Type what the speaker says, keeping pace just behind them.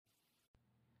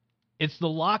It's the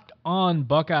Locked On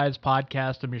Buckeyes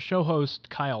podcast. I'm your show host,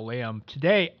 Kyle Lamb.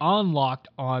 Today on Locked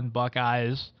On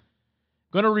Buckeyes,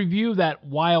 going to review that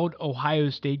wild Ohio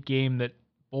State game that,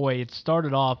 boy, it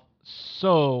started off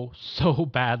so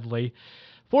badly.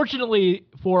 Fortunately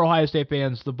for Ohio State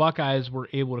fans, the Buckeyes were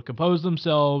able to compose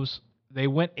themselves. They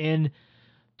went in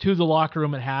to the locker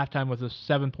room at halftime with a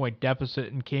 7-point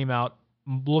deficit and came out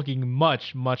looking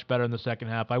much better in the second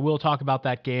half. I will talk about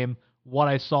that game, what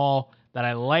I saw that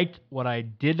I liked, what I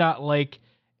did not like,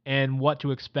 and what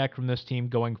to expect from this team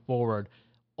going forward.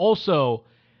 Also,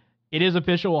 it is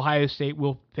official, Ohio State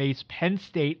will face Penn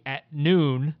State at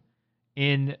noon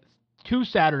in 3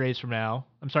 Saturdays from now.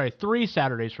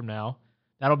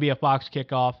 That'll be a Fox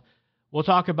kickoff. We'll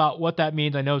talk about what that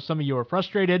means. I know some of you are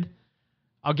frustrated.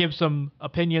 I'll give some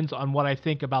opinions on what I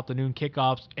think about the noon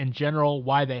kickoffs in general,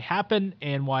 why they happen,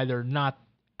 and why they're not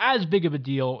as big of a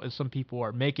deal as some people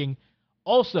are making.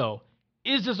 Also,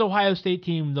 is this Ohio State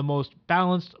team the most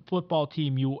balanced football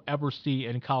team you will ever see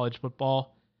in college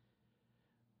football?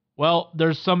 Well,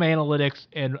 there's some analytics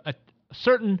and a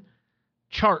certain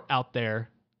chart out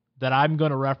there that I'm going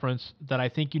to reference that I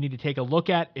think you need to take a look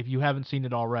at if you haven't seen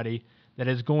it already, that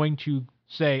is going to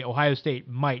say Ohio State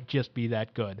might just be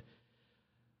that good.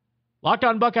 Locked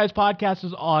On Buckeyes podcast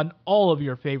is on all of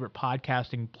your favorite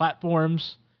podcasting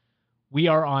platforms. We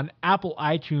are on Apple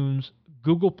iTunes,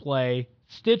 Google Play,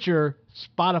 Stitcher,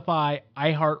 Spotify,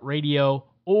 iHeartRadio,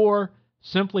 or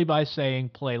simply by saying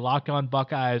play Locked On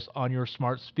Buckeyes on your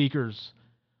smart speakers.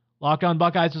 Locked On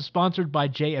Buckeyes is sponsored by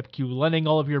JFQ Lending.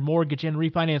 All of your mortgage and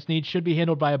refinance needs should be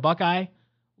handled by a Buckeye,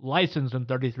 licensed in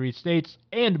 33 states,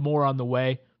 and more on the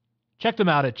way. Check them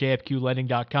out at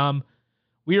jfqlending.com.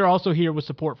 We are also here with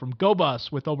support from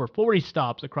GoBus, with over 40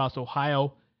 stops across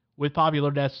Ohio, with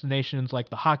popular destinations like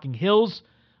the Hocking Hills,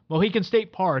 Mohegan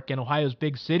State Park, and Ohio's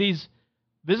big cities.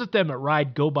 Visit them at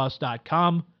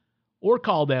ridegobus.com or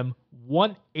call them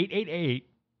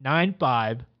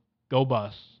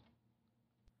 1-888-95-GO-BUS.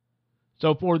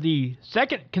 So for the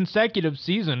second consecutive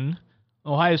season,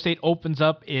 Ohio State opens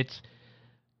up its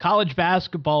college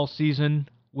basketball season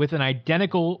with an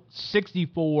identical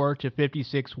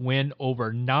 64-56 win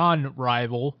over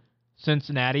non-rival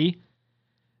Cincinnati.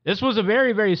 This was a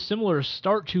very similar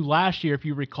start to last year. If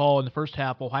you recall, in the first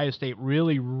half, Ohio State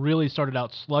really started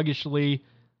out sluggishly.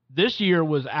 This year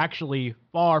was actually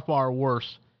far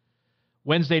worse.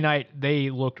 Wednesday night, they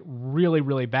looked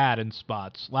really bad in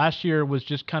spots. Last year was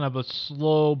just kind of a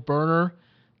slow burner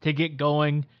to get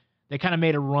going. They kind of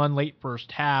made a run late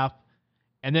first half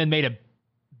and then made a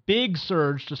big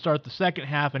surge to start the second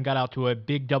half and got out to a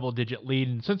big double-digit lead.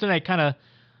 And Cincinnati kind of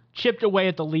chipped away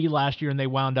at the lead last year, and they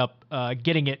wound up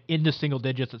getting it into single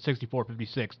digits at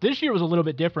 64-56. This year was a little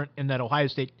bit different in that Ohio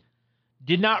State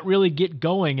did not really get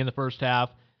going in the first half,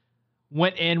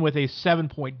 went in with a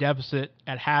 7-point deficit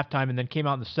at halftime, and then came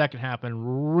out in the second half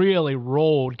and really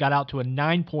rolled, got out to a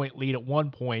 9-point lead at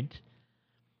one point,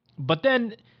 but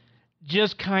then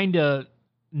just kind of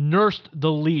nursed the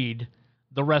lead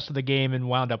the rest of the game and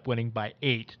wound up winning by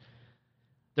 8.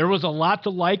 There was a lot to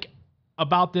like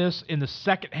about this in the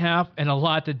second half and a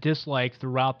lot to dislike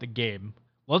throughout the game.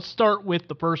 Let's start with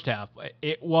the first half.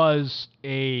 It was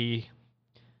a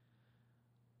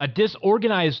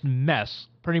disorganized mess,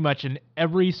 pretty much in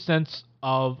every sense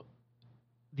of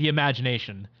the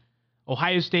imagination.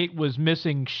 Ohio State was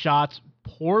missing shots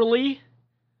poorly.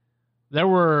 There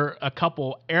were a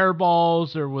couple air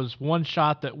balls. There was one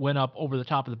shot that went up over the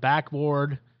top of the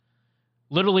backboard.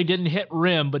 Literally didn't hit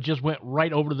rim, but just went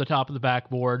right over the top of the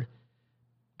backboard.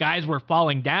 Guys were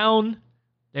falling down.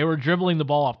 They were dribbling the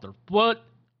ball off their foot.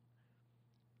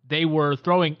 They were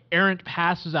throwing errant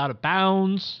passes out of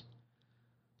bounds.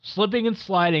 Slipping and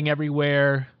sliding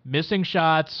everywhere. Missing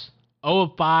shots. 0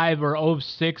 of 5 or 0 of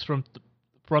 6 from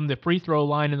the free throw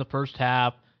line in the first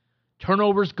half.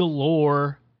 Turnovers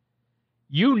galore.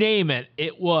 You name it,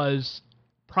 it was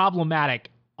problematic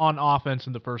on offense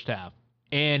in the first half.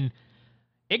 And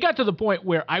it got to the point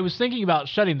where I was thinking about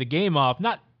shutting the game off,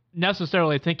 not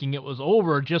necessarily thinking it was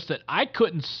over, just that I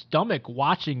couldn't stomach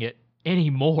watching it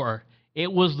anymore.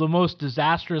 It was the most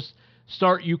disastrous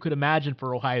start you could imagine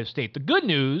for Ohio State. The good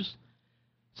news,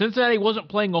 Cincinnati wasn't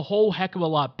playing a whole heck of a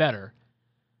lot better.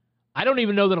 I don't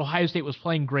even know that Ohio State was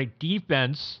playing great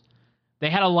defense. They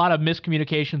had a lot of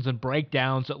miscommunications and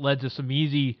breakdowns that led to some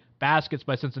easy baskets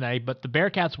by Cincinnati, but the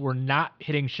Bearcats were not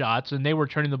hitting shots, and they were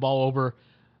turning the ball over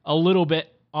a little bit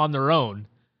on their own.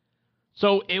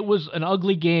 So it was an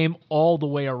ugly game all the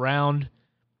way around.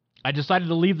 I decided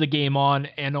to leave the game on,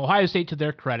 and Ohio State, to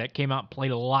their credit, came out and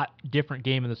played a lot different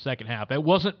game in the second half. It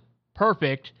wasn't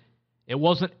perfect. It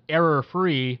wasn't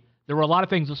error-free. There were a lot of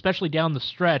things, especially down the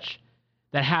stretch,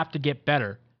 that have to get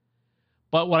better.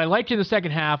 But what I liked in the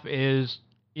second half is,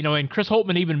 and Chris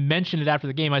Holtmann even mentioned it after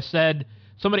the game. I said,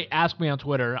 somebody asked me on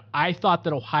Twitter, I thought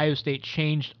that Ohio State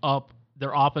changed up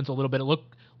their offense a little bit. It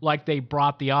looked like they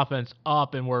brought the offense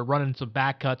up and were running some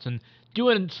back cuts and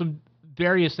doing some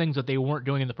various things that they weren't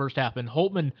doing in the first half. And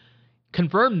Holtmann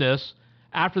confirmed this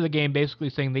after the game, basically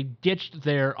saying they ditched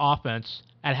their offense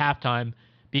at halftime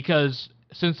because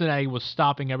Cincinnati was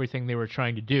stopping everything they were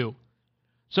trying to do.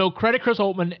 So credit Chris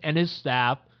Holtmann and his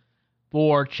staff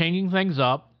for changing things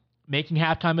up, making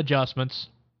halftime adjustments,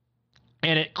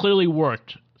 and it clearly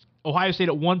worked. Ohio State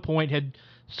at one point had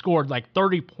scored like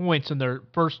 30 points in their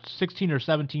first 16 or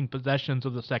 17 possessions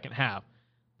of the second half.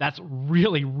 That's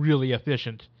really, really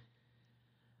efficient.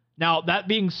 Now, that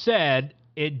being said,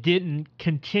 it didn't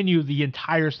continue the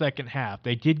entire second half.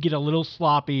 They did get a little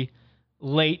sloppy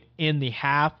late in the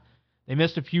half. They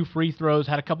missed a few free throws,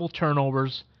 had a couple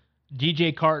turnovers.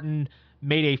 DJ Carton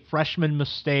made a freshman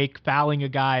mistake, fouling a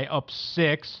guy up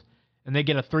 6, and they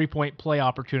get a 3-point play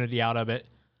opportunity out of it.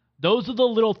 Those are the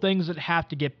little things that have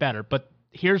to get better. But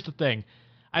here's the thing.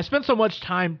 I spent so much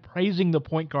time praising the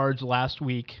point guards last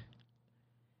week,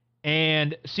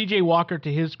 and CJ Walker,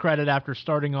 to his credit, after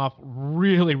starting off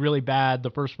really, really bad the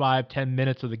first 5-10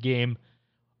 minutes of the game,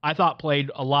 I thought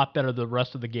played a lot better the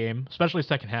rest of the game, especially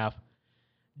second half.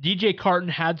 DJ Carton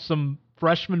had some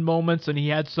freshman moments, and he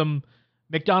had some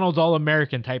McDonald's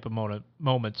All-American type of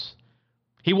moments.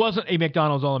 He wasn't a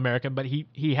McDonald's All-American, but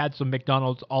he had some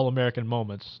McDonald's All-American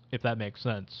moments, if that makes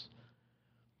sense.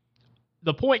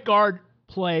 The point guard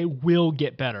play will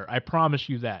get better. I promise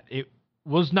you that. It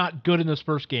was not good in this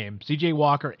first game. CJ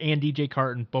Walker and DJ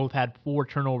Carton both had 4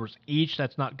 turnovers each.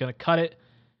 That's not going to cut it.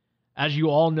 As you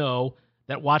all know,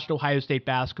 that watched Ohio State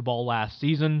basketball last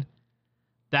season,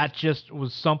 that just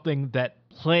was something that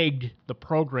plagued the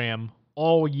program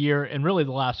all year and really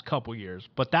the last couple years.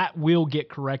 But that will get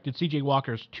corrected. CJ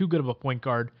Walker is too good of a point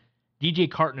guard.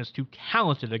 DJ Carton is too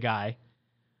talented a guy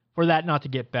for that not to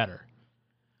get better.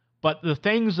 But the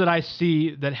things that I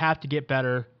see that have to get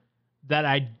better that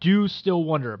I do still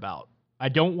wonder about. I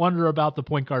don't wonder about the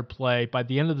point guard play. By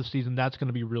the end of the season, that's going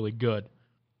to be really good.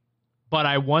 But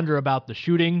I wonder about the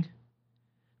shooting.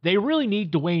 They really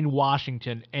need Dwayne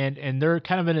Washington, and they're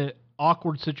kind of in an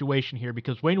awkward situation here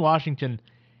because Dwayne Washington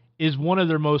is one of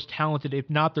their most talented, if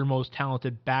not their most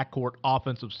talented, backcourt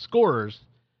offensive scorers.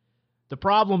 The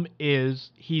problem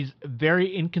is he's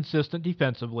very inconsistent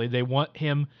defensively. They want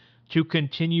him to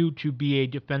continue to be a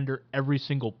defender every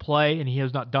single play, and he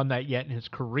has not done that yet in his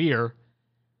career.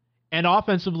 And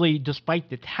offensively, despite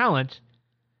the talent,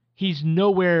 he's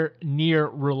nowhere near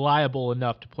reliable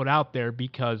enough to put out there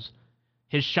because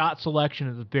his shot selection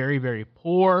is very, very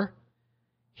poor.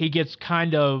 He gets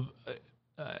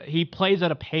he plays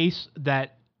at a pace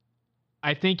that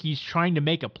I think he's trying to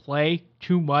make a play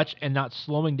too much and not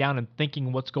slowing down and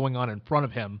thinking what's going on in front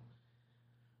of him.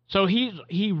 So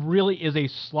he really is a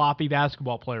sloppy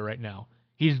basketball player right now.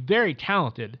 He's very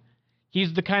talented.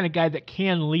 He's the kind of guy that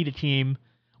can lead a team.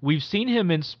 We've seen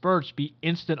him in spurts be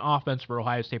instant offense for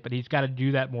Ohio State, but he's got to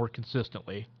do that more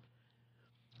consistently.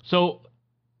 So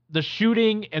the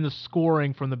shooting and the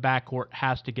scoring from the backcourt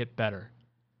has to get better.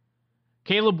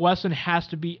 Caleb Wesson has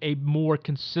to be a more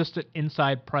consistent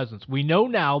inside presence. We know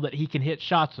now that he can hit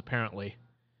shots, apparently.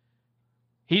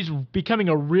 He's becoming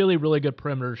a really, really good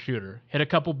perimeter shooter. Hit a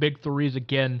couple big threes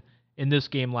again in this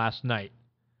game last night.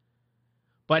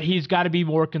 But he's got to be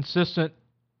more consistent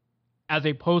as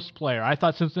a post player. I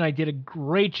thought Cincinnati did a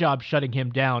great job shutting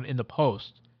him down in the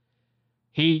post.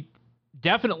 He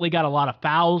definitely got a lot of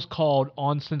fouls called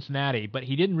on Cincinnati, but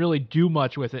he didn't really do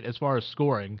much with it as far as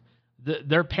scoring.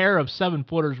 Their pair of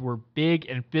 7-footers were big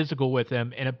and physical with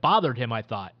him, and it bothered him, I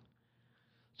thought.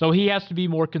 So he has to be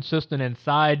more consistent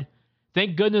inside.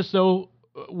 Thank goodness, though,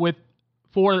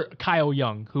 for Kyle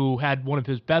Young, who had one of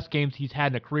his best games he's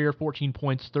had in a career, 14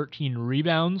 points, 13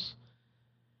 rebounds.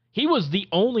 He was the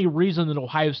only reason that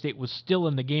Ohio State was still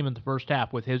in the game in the first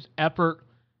half, with his effort,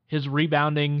 his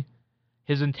rebounding,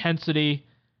 his intensity,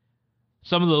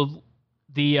 some of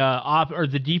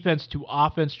the defense to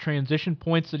offense transition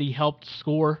points that he helped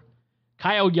score.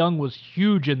 Kyle Young was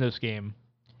huge in this game.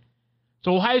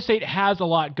 So Ohio State has a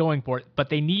lot going for it, but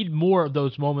they need more of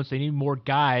those moments. They need more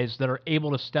guys that are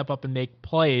able to step up and make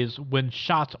plays when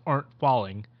shots aren't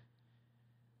falling.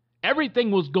 Everything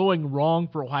was going wrong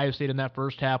for Ohio State in that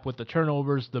first half with the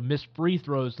turnovers, the missed free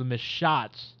throws, the missed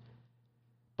shots.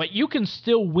 But you can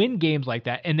still win games like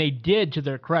that, and they did, to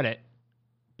their credit.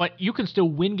 But you can still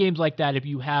win games like that if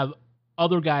you have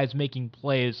other guys making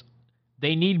plays.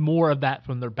 They need more of that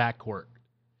from their backcourt.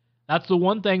 That's the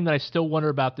one thing that I still wonder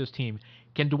about this team.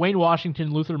 Can Dwayne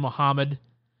Washington, Luther Muhammad,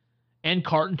 and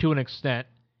Carton to an extent,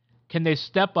 can they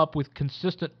step up with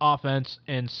consistent offense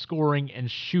and scoring and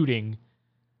shooting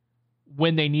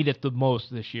when they need it the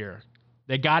most this year?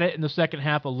 They got it in the second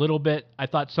half a little bit. I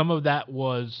thought some of that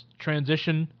was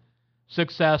transition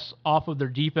success off of their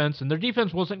defense, and their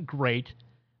defense wasn't great.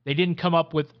 They didn't come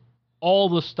up with all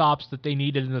the stops that they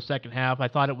needed in the second half. I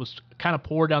thought it was kind of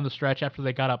poor down the stretch after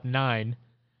they got up 9.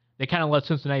 They kind of let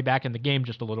Cincinnati back in the game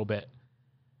just a little bit.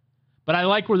 But I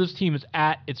like where this team is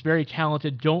at. It's very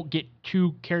talented. Don't get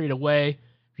too carried away.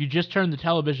 If you just turned the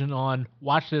television on,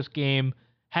 watched this game,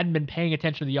 hadn't been paying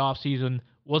attention to the offseason,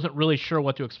 wasn't really sure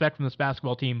what to expect from this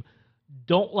basketball team,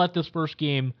 don't let this first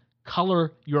game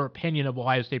color your opinion of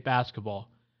Ohio State basketball.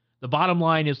 The bottom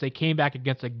line is they came back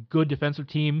against a good defensive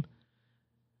team.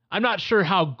 I'm not sure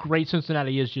how great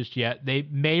Cincinnati is just yet. They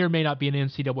may or may not be an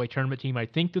NCAA tournament team. I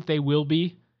think that they will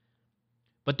be.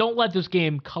 But don't let this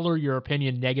game color your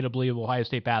opinion negatively of Ohio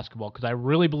State basketball, because I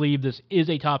really believe this is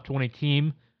a top 20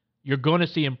 team. You're going to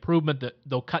see improvement. That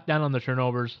they'll cut down on the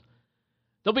turnovers.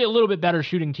 They'll be a little bit better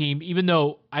shooting team, even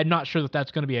though I'm not sure that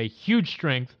that's going to be a huge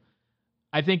strength.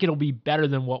 I think it'll be better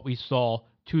than what we saw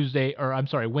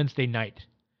Wednesday night.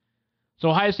 So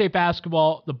Ohio State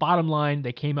basketball, the bottom line,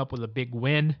 they came up with a big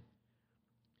win.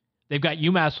 They've got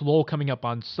UMass Lowell coming up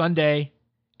on Sunday,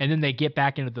 and then they get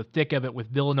back into the thick of it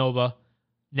with Villanova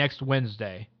next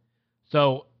Wednesday.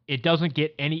 So it doesn't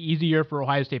get any easier for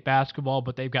Ohio State basketball,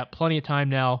 but they've got plenty of time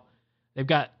now. They've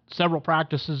got several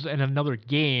practices and another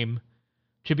game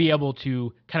to be able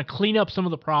to kind of clean up some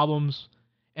of the problems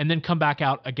and then come back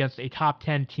out against a top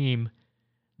 10 team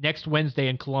next Wednesday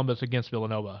in Columbus against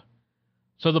Villanova.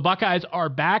 So the Buckeyes are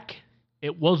back.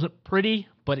 It wasn't pretty,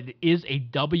 but it is a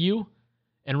W.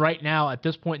 And right now, at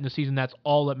this point in the season, that's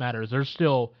all that matters. There's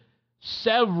still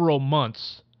several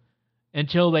months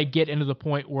until they get into the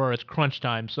point where it's crunch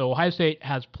time. So Ohio State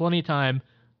has plenty of time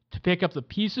to pick up the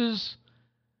pieces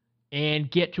and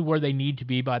get to where they need to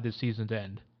be by the season's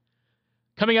end.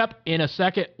 Coming up in a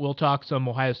second, we'll talk some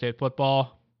Ohio State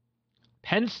football.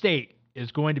 Penn State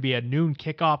is going to be a noon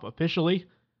kickoff officially.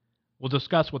 We'll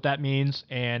discuss what that means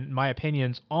and my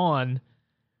opinions on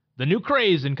the new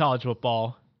craze in college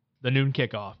football, the noon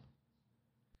kickoff.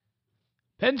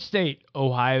 Penn State,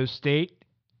 Ohio State.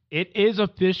 It is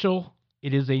official.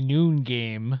 It is a noon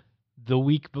game the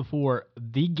week before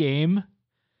the game.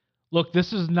 Look,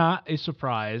 this is not a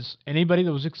surprise. Anybody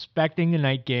that was expecting a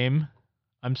night game,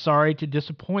 I'm sorry to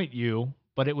disappoint you,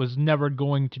 but it was never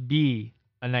going to be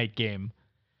a night game.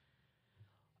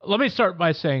 Let me start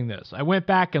by saying this. I went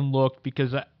back and looked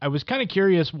because I was kind of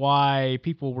curious why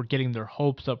people were getting their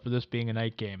hopes up for this being a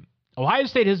night game. Ohio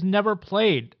State has never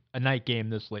played a night game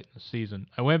this late in the season.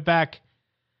 I went back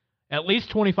at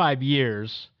least 25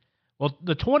 years. Well,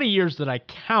 the 20 years that I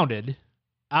counted,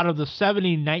 out of the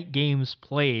 70 night games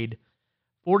played,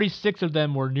 46 of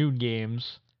them were noon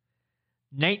games.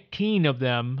 19 of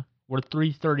them were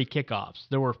 3:30 kickoffs.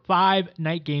 There were 5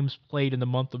 night games played in the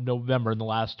month of November in the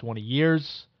last 20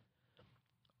 years.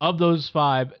 Of those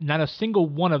 5, not a single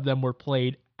one of them were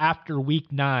played after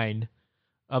week 9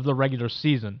 of the regular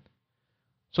season.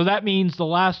 So that means the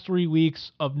last 3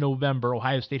 weeks of November,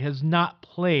 Ohio State has not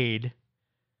played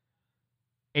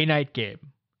a night game.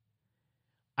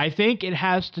 I think it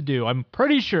has to do, I'm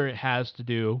pretty sure it has to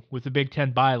do with the Big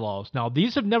Ten bylaws. Now,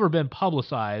 these have never been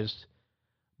publicized,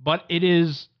 but it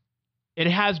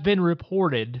has been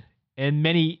reported in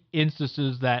many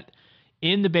instances that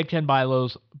in the Big Ten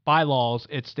bylaws,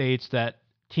 it states that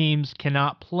teams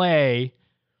cannot play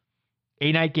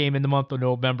a night game in the month of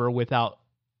November without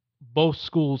both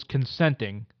schools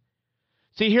consenting.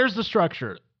 See, here's the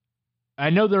structure. I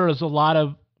know there is a lot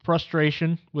of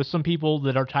frustration with some people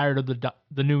that are tired of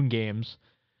the noon games,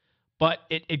 but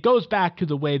it goes back to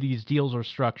the way these deals are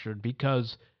structured,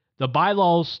 because the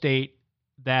bylaws state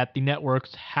that the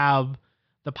networks have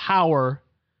the power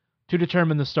to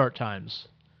determine the start times.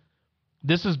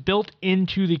 This is built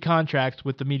into the contracts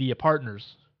with the media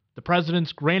partners. The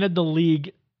presidents granted the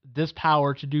league this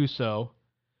power to do so.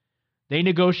 They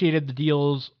negotiated the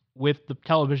deals with the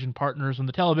television partners, and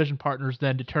the television partners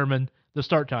then determine the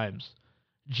start times.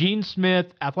 Gene Smith,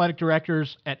 athletic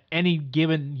directors at any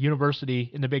given university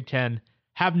in the Big Ten,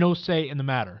 have no say in the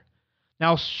matter.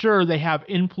 Now, sure, they have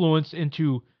influence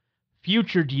into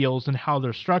future deals and how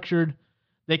they're structured.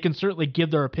 They can certainly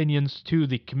give their opinions to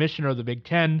the commissioner of the Big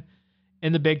Ten,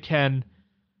 and the Big Ten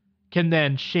can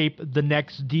then shape the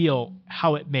next deal,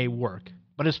 how it may work.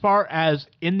 But as far as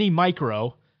in the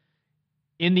micro,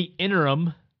 in the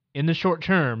interim, in the short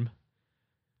term,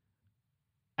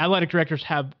 athletic directors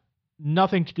have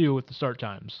nothing to do with the start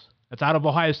times. It's out of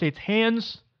Ohio State's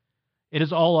hands. It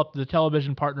is all up to the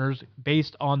television partners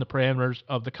based on the parameters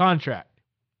of the contract.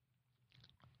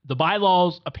 The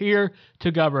bylaws appear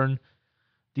to govern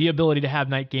the ability to have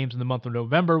night games in the month of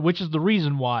November, which is the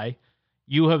reason why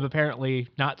you have apparently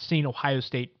not seen Ohio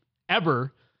State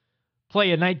ever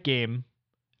play a night game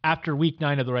after week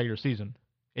 9 of the regular season.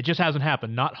 It just hasn't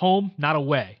happened. Not home, not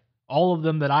away. All of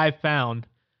them that I've found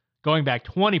going back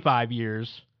 25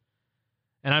 years,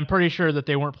 and I'm pretty sure that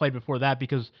they weren't played before that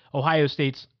because Ohio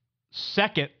State's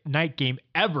second night game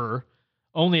ever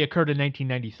only occurred in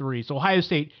 1993. So Ohio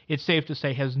State, it's safe to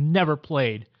say, has never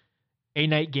played a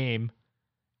night game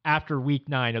after week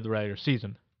 9 of the regular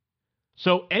season.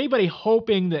 So anybody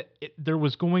hoping that there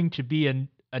was going to be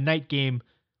a night game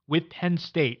with Penn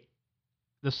State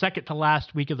the second to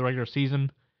last week of the regular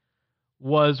season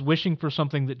was wishing for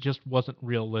something that just wasn't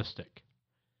realistic.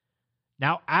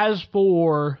 Now, as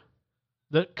for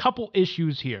the couple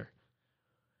issues here,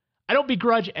 I don't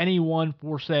begrudge anyone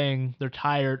for saying they're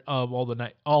tired of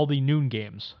all the noon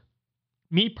games.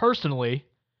 Me personally,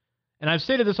 and I've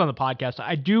stated this on the podcast,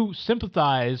 I do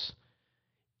sympathize,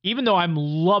 even though I'm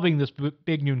loving this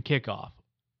big noon kickoff.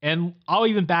 And I'll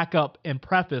even back up and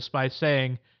preface by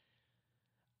saying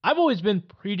I've always been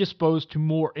predisposed to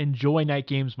more enjoy night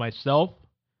games myself.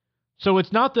 So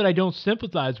it's not that I don't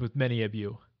sympathize with many of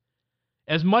you.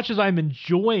 As much as I'm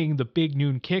enjoying the big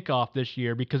noon kickoff this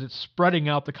year because it's spreading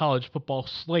out the college football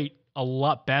slate a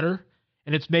lot better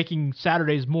and it's making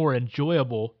Saturdays more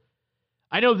enjoyable,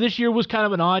 I know this year was kind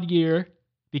of an odd year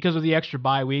because of the extra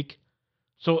bye week.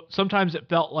 So sometimes it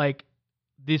felt like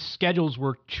these schedules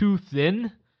were too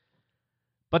thin,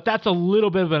 but that's a little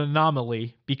bit of an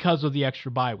anomaly because of the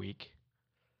extra bye week.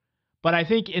 But I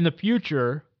think in the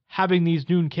future, having these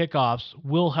noon kickoffs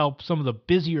will help some of the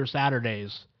busier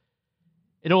Saturdays.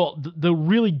 The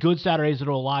really good Saturdays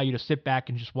that'll allow you to sit back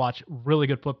and just watch really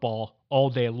good football all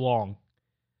day long.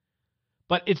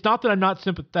 But it's not that I'm not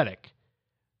sympathetic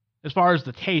as far as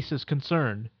the taste is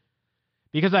concerned,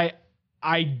 because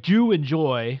I do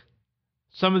enjoy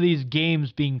some of these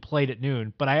games being played at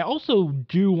noon, but I also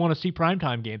do want to see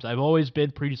primetime games. I've always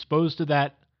been predisposed to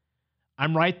that.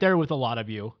 I'm right there with a lot of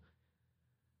you.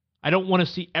 I don't want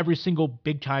to see every single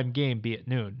big-time game be at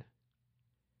noon.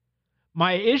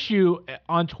 My issue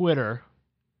on Twitter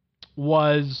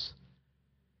was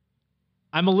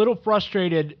I'm a little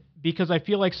frustrated because I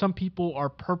feel like some people are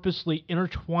purposely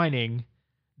intertwining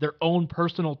their own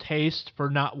personal taste for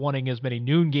not wanting as many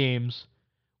noon games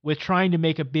with trying to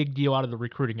make a big deal out of the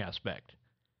recruiting aspect.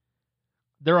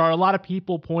 There are a lot of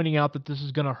people pointing out that this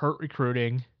is going to hurt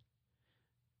recruiting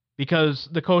because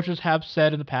the coaches have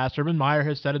said in the past, Urban Meyer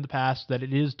has said in the past, that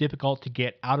it is difficult to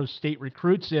get out-of-state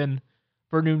recruits in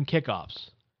for noon kickoffs.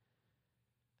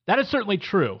 That is certainly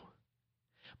true.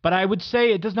 But I would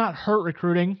say it does not hurt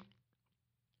recruiting.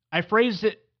 I phrased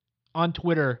it on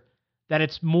Twitter that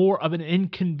it's more of an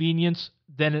inconvenience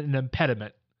than an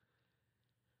impediment.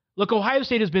 Look, Ohio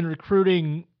State has been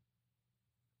recruiting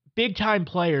big-time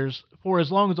players for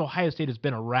as long as Ohio State has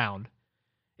been around.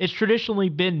 It's traditionally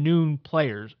been noon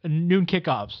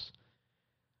kickoffs.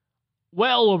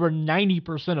 Well over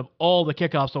 90% of all the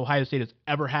kickoffs Ohio State has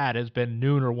ever had has been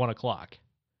noon or 1 o'clock.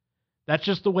 That's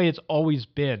just the way it's always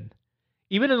been.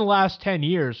 Even in the last 10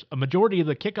 years, a majority of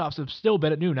the kickoffs have still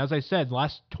been at noon. As I said, the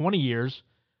last 20 years,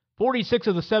 46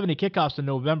 of the 70 kickoffs in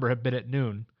November have been at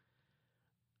noon.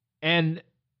 And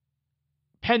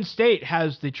Penn State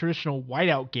has the traditional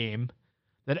whiteout game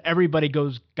that everybody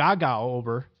goes gaga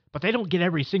over, but they don't get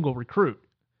every single recruit.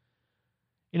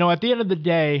 You know, at the end of the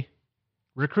day,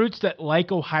 recruits that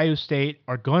like Ohio State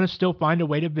are going to still find a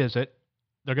way to visit.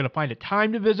 They're going to find a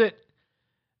time to visit,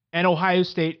 and Ohio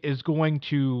State is going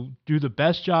to do the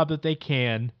best job that they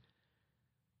can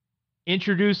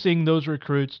introducing those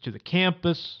recruits to the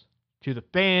campus, to the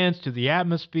fans, to the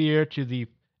atmosphere, to the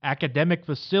academic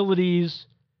facilities,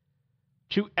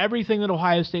 to everything that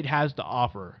Ohio State has to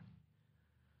offer.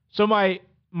 So my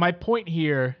point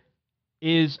here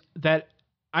is that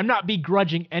I'm not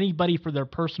begrudging anybody for their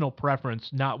personal preference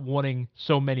not wanting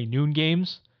so many noon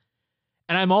games.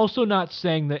 And I'm also not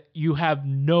saying that you have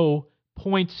no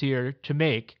points here to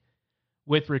make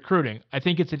with recruiting. I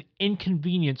think it's an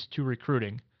inconvenience to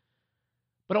recruiting.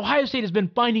 But Ohio State has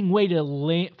been finding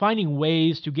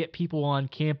ways to get people on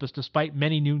campus despite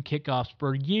many noon kickoffs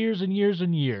for years and years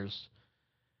and years.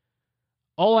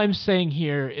 All I'm saying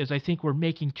here is I think we're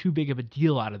making too big of a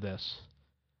deal out of this.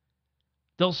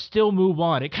 They'll still move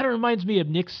on. It kind of reminds me of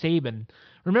Nick Saban.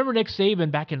 Remember Nick Saban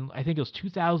back in, I think it was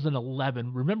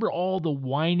 2011? Remember all the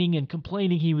whining and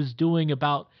complaining he was doing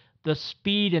about the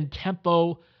speed and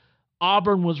tempo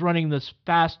Auburn was running this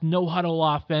fast no-huddle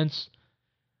offense,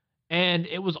 And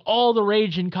it was all the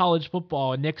rage in college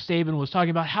football, and Nick Saban was talking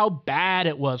about how bad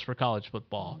it was for college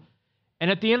football.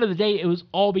 And at the end of the day, it was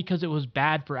all because it was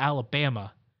bad for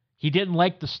Alabama. He didn't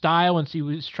like the style, and so he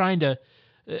was trying to,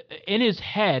 in his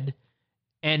head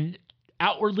and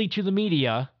outwardly to the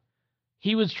media,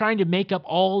 he was trying to make up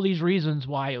all these reasons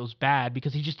why it was bad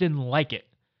because he just didn't like it.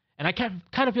 And I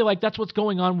kind of feel like that's what's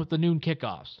going on with the noon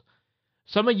kickoffs.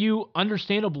 Some of you,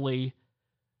 understandably,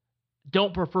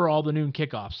 don't prefer all the noon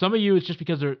kickoffs. Some of you, it's just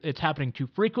because it's happening too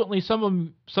frequently.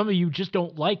 Some of you just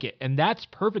don't like it, and that's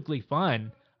perfectly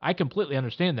fine. I completely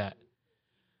understand that.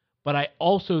 But I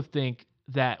also think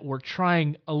that we're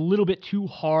trying a little bit too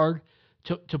hard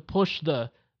to push the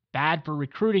bad for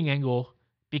recruiting angle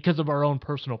because of our own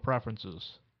personal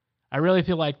preferences. I really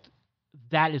feel like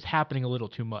that is happening a little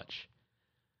too much.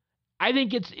 I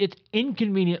think it's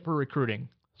inconvenient for recruiting,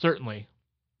 certainly.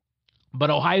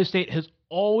 But Ohio State has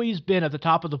always been at the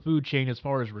top of the food chain as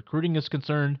far as recruiting is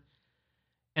concerned.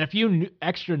 And a few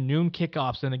extra noon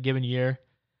kickoffs in a given year,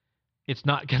 it's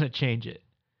not going to change it.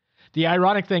 The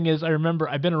ironic thing is, I remember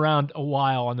I've been around a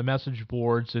while on the message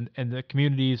boards and the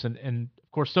communities, and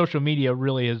of course social media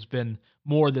really has been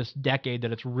more this decade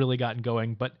that it's really gotten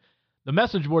going. But the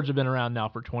message boards have been around now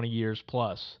for 20 years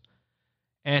plus.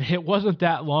 And it wasn't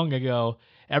that long ago,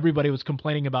 everybody was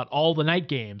complaining about all the night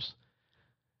games.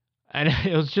 And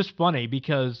it was just funny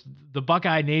because the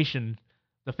Buckeye Nation,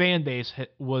 the fan base,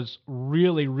 was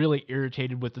really, really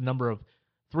irritated with the number of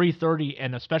 3:30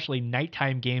 and especially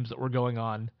nighttime games that were going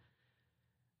on.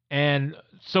 And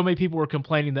so many people were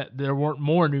complaining that there weren't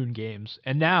more noon games.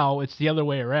 And now it's the other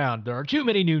way around. There are too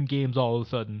many noon games all of a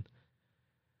sudden.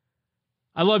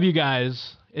 I love you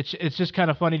guys. It's just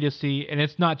kind of funny to see, and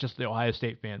it's not just the Ohio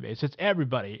State fan base. It's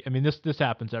everybody. I mean, this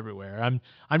happens everywhere. I'm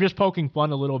just poking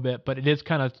fun a little bit, but it is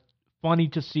kind of funny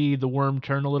to see the worm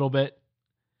turn a little bit.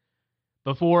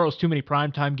 Before, it was too many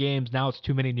primetime games. Now it's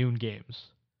too many noon games.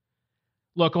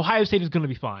 Look, Ohio State is going to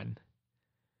be fine.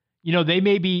 You know,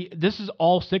 this is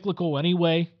all cyclical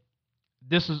anyway.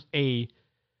 This is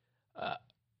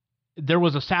there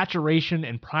was a saturation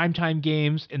in primetime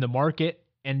games in the market,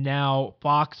 and now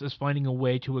Fox is finding a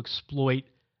way to exploit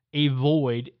a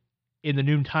void in the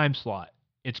noon time slot.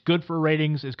 It's good for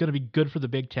ratings. It's going to be good for the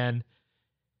Big Ten.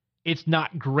 It's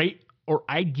not great or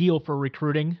ideal for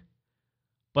recruiting,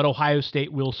 but Ohio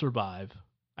State will survive.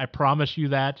 I promise you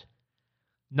that.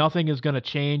 Nothing is going to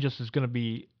change.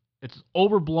 It's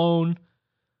overblown.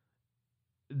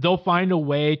 They'll find a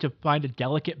way to find a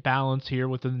delicate balance here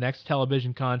within the next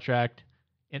television contract,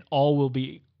 and all will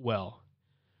be well.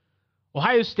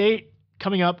 Ohio State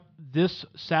coming up this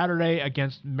Saturday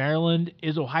against Maryland.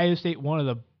 Is Ohio State one of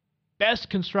the best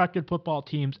constructed football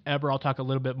teams ever? I'll talk a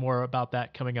little bit more about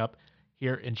that coming up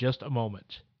here in just a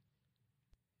moment.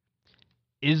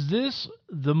 Is this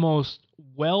the most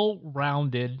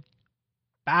well-rounded,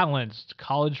 balanced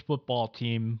college football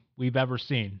team we've ever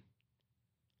seen?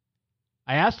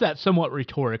 I asked that somewhat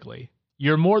rhetorically.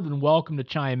 You're more than welcome to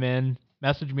chime in.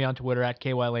 Message me on Twitter at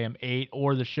KYLAM8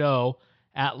 or the show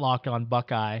at Locked On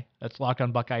Buckeye. That's Locked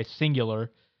On Buckeye singular.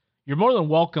 You're more than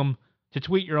welcome to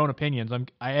tweet your own opinions.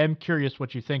 I am curious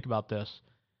what you think about this.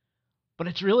 But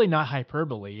it's really not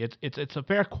hyperbole. It's a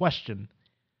fair question.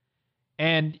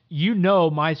 And you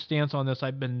know my stance on this.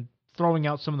 I've been throwing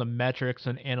out some of the metrics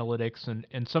and analytics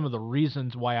and some of the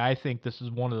reasons why I think this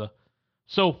is one of the,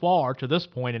 so far to this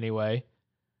point anyway,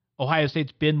 Ohio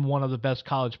State's been one of the best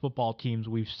college football teams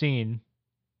we've seen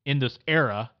in this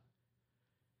era.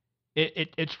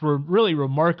 It's really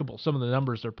remarkable, some of the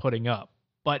numbers they're putting up.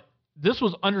 But this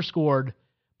was underscored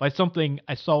by something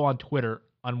I saw on Twitter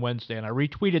on Wednesday, and I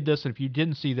retweeted this, and if you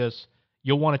didn't see this,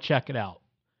 you'll want to check it out.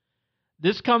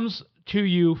 This comes to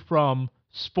you from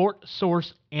Sport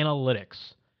Source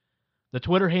Analytics. The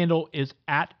Twitter handle is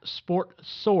at Sport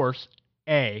Source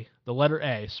A, the letter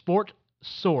A. Sport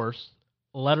Source,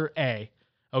 letter A.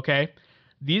 Okay?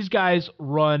 These guys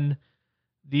run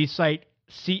the site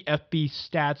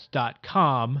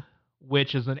CFBstats.com,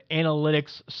 which is an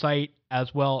analytics site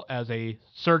as well as a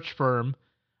search firm,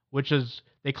 which is,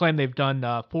 they claim they've done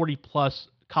 40 plus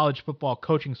college football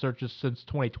coaching searches since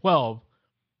 2012.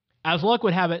 As luck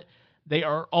would have it, they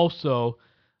are also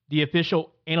the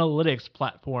official analytics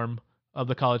platform of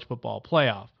the college football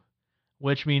playoff,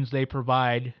 which means they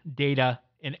provide data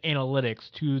and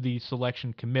analytics to the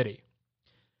selection committee.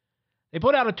 They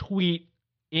put out a tweet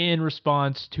in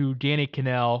response to Danny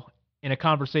Kanell in a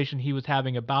conversation he was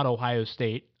having about Ohio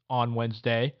State on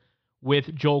Wednesday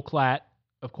with Joel Klatt,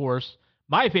 of course,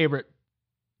 my favorite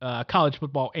college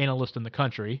football analyst in the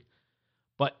country,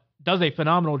 but does a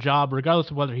phenomenal job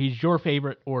regardless of whether he's your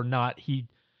favorite or not. He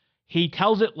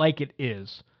tells it like it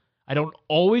is. I don't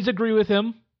always agree with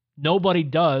him. Nobody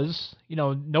does.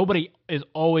 Nobody is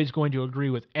always going to agree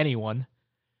with anyone.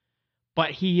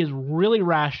 But he is really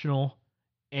rational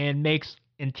and makes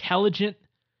intelligent,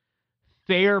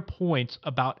 fair points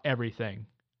about everything.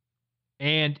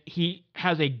 And he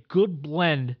has a good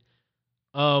blend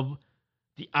of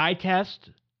the eye test,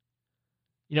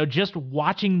 just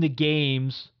watching the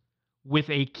games with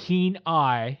a keen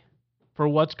eye for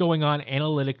what's going on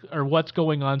what's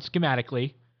going on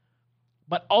schematically,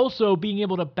 but also being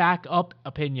able to back up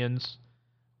opinions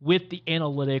with the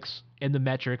analytics and the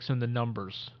metrics and the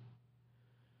numbers.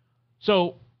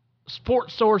 So,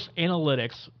 Sports Source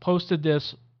Analytics posted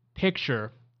this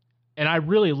picture, and I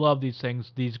really love these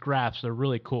things, these graphs. They're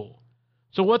really cool.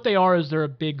 So what they are is they're a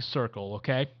big circle,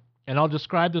 okay? And I'll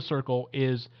describe the circle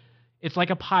is it's like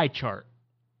a pie chart.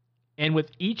 And with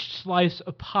each slice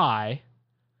of pie,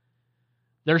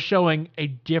 they're showing a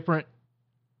different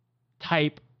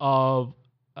type of,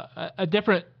 a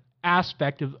different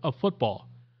aspect of football.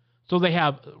 So they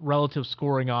have relative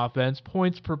scoring offense,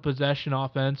 points per possession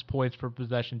offense, points per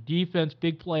possession defense,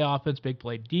 big play offense, big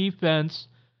play defense,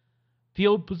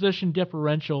 field position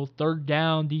differential, third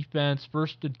down defense,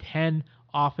 first and 10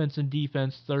 offense and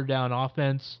defense, third down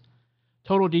offense,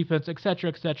 total defense, etc.,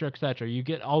 etc., etc. You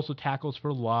get also tackles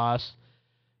for loss.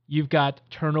 You've got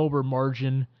turnover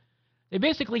margin. They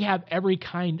basically have every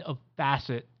kind of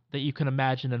facet that you can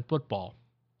imagine in football.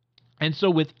 And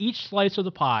so with each slice of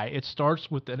the pie, it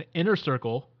starts with an inner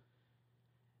circle,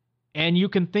 and you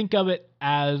can think of it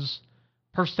as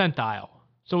percentile.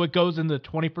 So it goes in the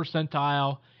 20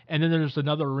 percentile, and then there's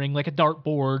another ring like a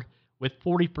dartboard with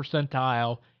 40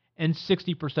 percentile and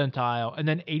 60 percentile, and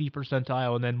then 80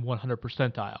 percentile, and then 100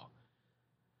 percentile.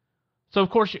 So,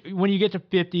 of course, when you get to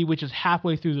 50, which is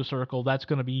halfway through the circle, that's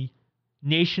going to be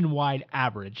nationwide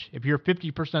average. If you're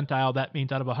 50 percentile, that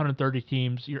means out of 130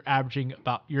 teams, you're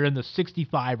in the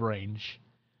 65 range.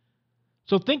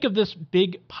 So think of this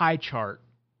big pie chart.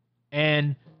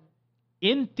 And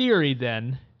in theory,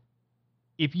 then,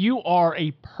 if you are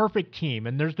a perfect team,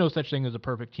 and there's no such thing as a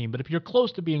perfect team, but if you're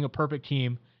close to being a perfect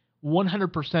team,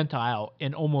 100 percentile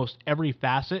in almost every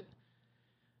facet,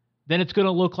 then it's going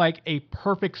to look like a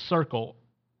perfect circle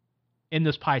in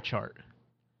this pie chart.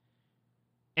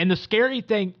 And the scary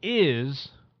thing is,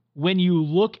 when you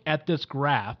look at this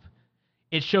graph,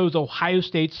 it shows Ohio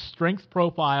State's strength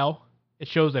profile, it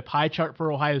shows a pie chart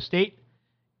for Ohio State,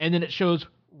 and then it shows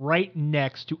right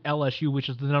next to LSU, which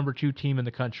is the number 2 team in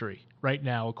the country right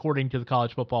now, according to the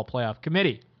College Football Playoff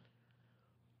Committee.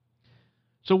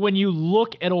 So when you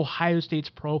look at Ohio State's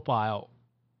profile,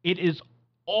 it is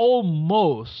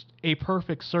almost a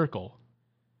perfect circle.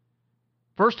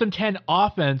 First and 10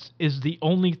 offense is the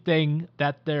only thing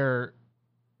that they're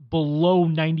below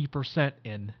 90%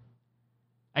 in.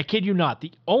 I kid you not.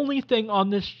 The only thing on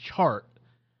this chart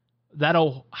that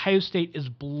Ohio State is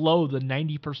below the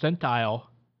 90 percentile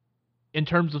in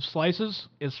terms of slices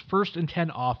is first and 10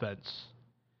 offense.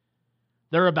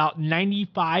 They're about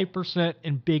 95%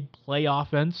 in big play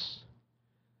offense.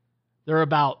 They're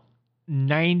about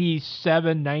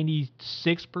 97,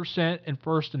 96% in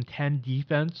first and 10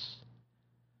 defense.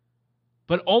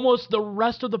 But almost the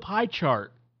rest of the pie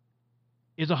chart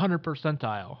is 100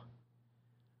 percentile,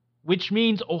 which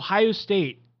means Ohio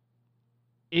State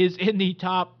is in the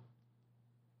top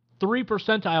 3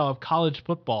 percentile of college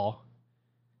football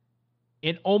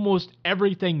in almost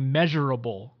everything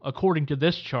measurable, according to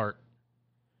this chart.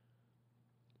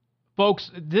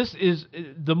 Folks, this is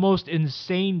the most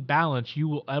insane balance you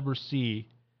will ever see,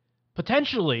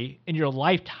 potentially in your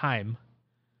lifetime,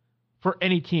 for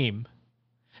any team.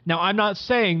 Now, I'm not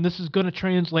saying this is going to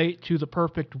translate to the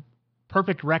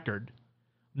perfect record.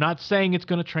 I'm not saying it's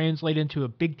going to translate into a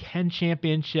Big Ten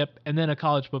championship and then a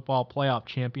college football playoff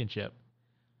championship.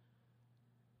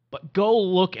 But go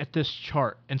look at this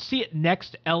chart and see it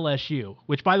next to LSU,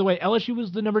 which, by the way, LSU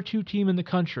is the number 2 team in the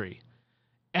country.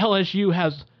 LSU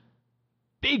has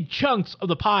big chunks of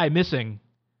the pie missing.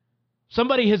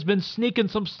 Somebody has been sneaking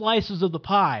some slices of the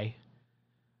pie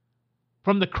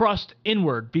from the crust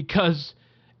inward, because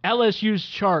LSU's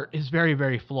chart is very,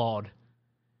 very flawed.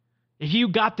 If you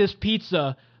got this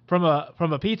pizza from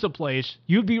a pizza place,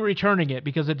 you'd be returning it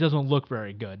because it doesn't look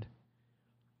very good.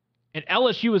 And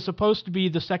LSU is supposed to be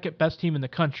the second best team in the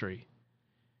country.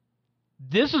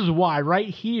 This is why right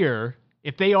here,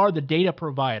 if they are the data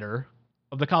provider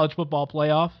of the college football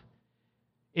playoff,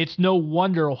 it's no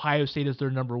wonder Ohio State is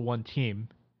their number 1 team.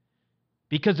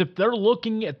 Because if they're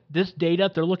looking at this data,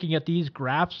 if they're looking at these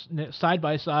graphs side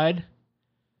by side,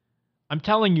 I'm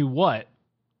telling you what,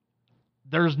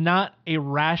 there's not a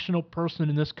rational person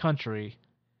in this country,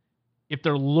 if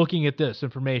they're looking at this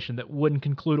information, that wouldn't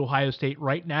conclude Ohio State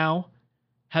right now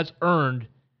has earned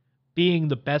being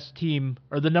the best team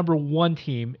or the number one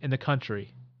team in the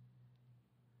country.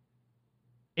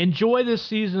 Enjoy this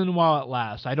season while it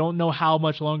lasts. I don't know how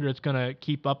much longer it's going to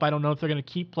keep up. I don't know if they're going to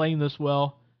keep playing this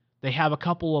well. They have a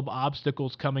couple of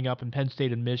obstacles coming up in Penn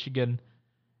State and Michigan.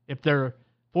 If they're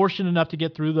fortunate enough to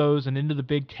get through those and into the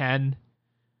Big Ten,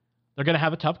 they're going to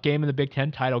have a tough game in the Big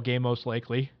Ten title game, most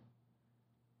likely.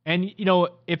 And,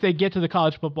 if they get to the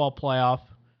college football playoff,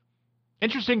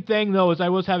 interesting thing, though, is I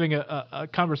was having a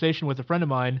conversation with a friend of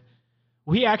mine.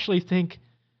 We actually think,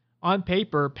 on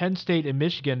paper, Penn State and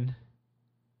Michigan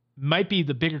might be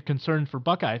the bigger concern for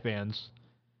Buckeye fans.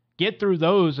 Get through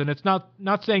those, and it's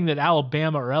not saying that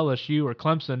Alabama or LSU or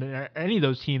Clemson or any of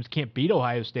those teams can't beat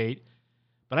Ohio State,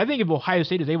 but I think if Ohio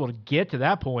State is able to get to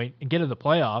that point and get to the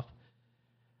playoff,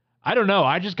 I don't know.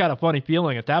 I just got a funny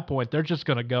feeling at that point they're just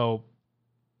going to go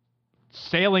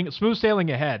smooth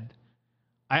sailing ahead.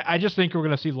 I just think we're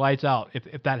going to see lights out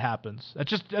if that happens.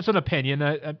 That's an opinion.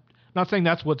 I'm not saying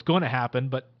that's what's going to happen,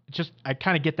 but I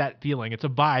kind of get that feeling. It's a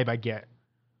vibe I get.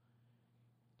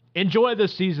 Enjoy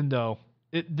this season, though.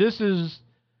 This is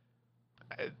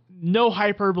no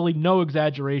hyperbole, no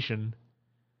exaggeration.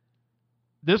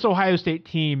 This Ohio State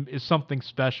team is something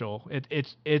special.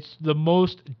 It's the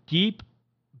most deep,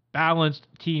 balanced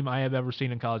team I have ever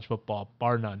seen in college football,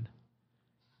 bar none.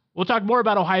 We'll talk more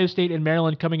about Ohio State and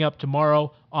Maryland coming up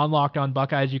tomorrow on Locked On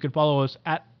Buckeyes. You can follow us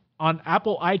on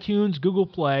Apple iTunes, Google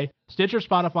Play, Stitcher,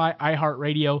 Spotify,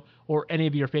 iHeartRadio, or any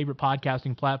of your favorite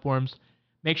podcasting platforms.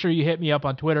 Make sure you hit me up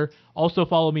on Twitter. Also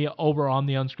follow me over on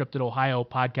the Unscripted Ohio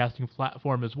podcasting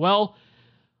platform as well.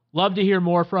 Love to hear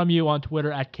more from you on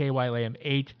Twitter at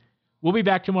KYLAM8. We'll be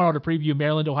back tomorrow to preview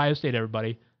Maryland, Ohio State,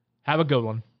 everybody. Have a good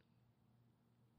one.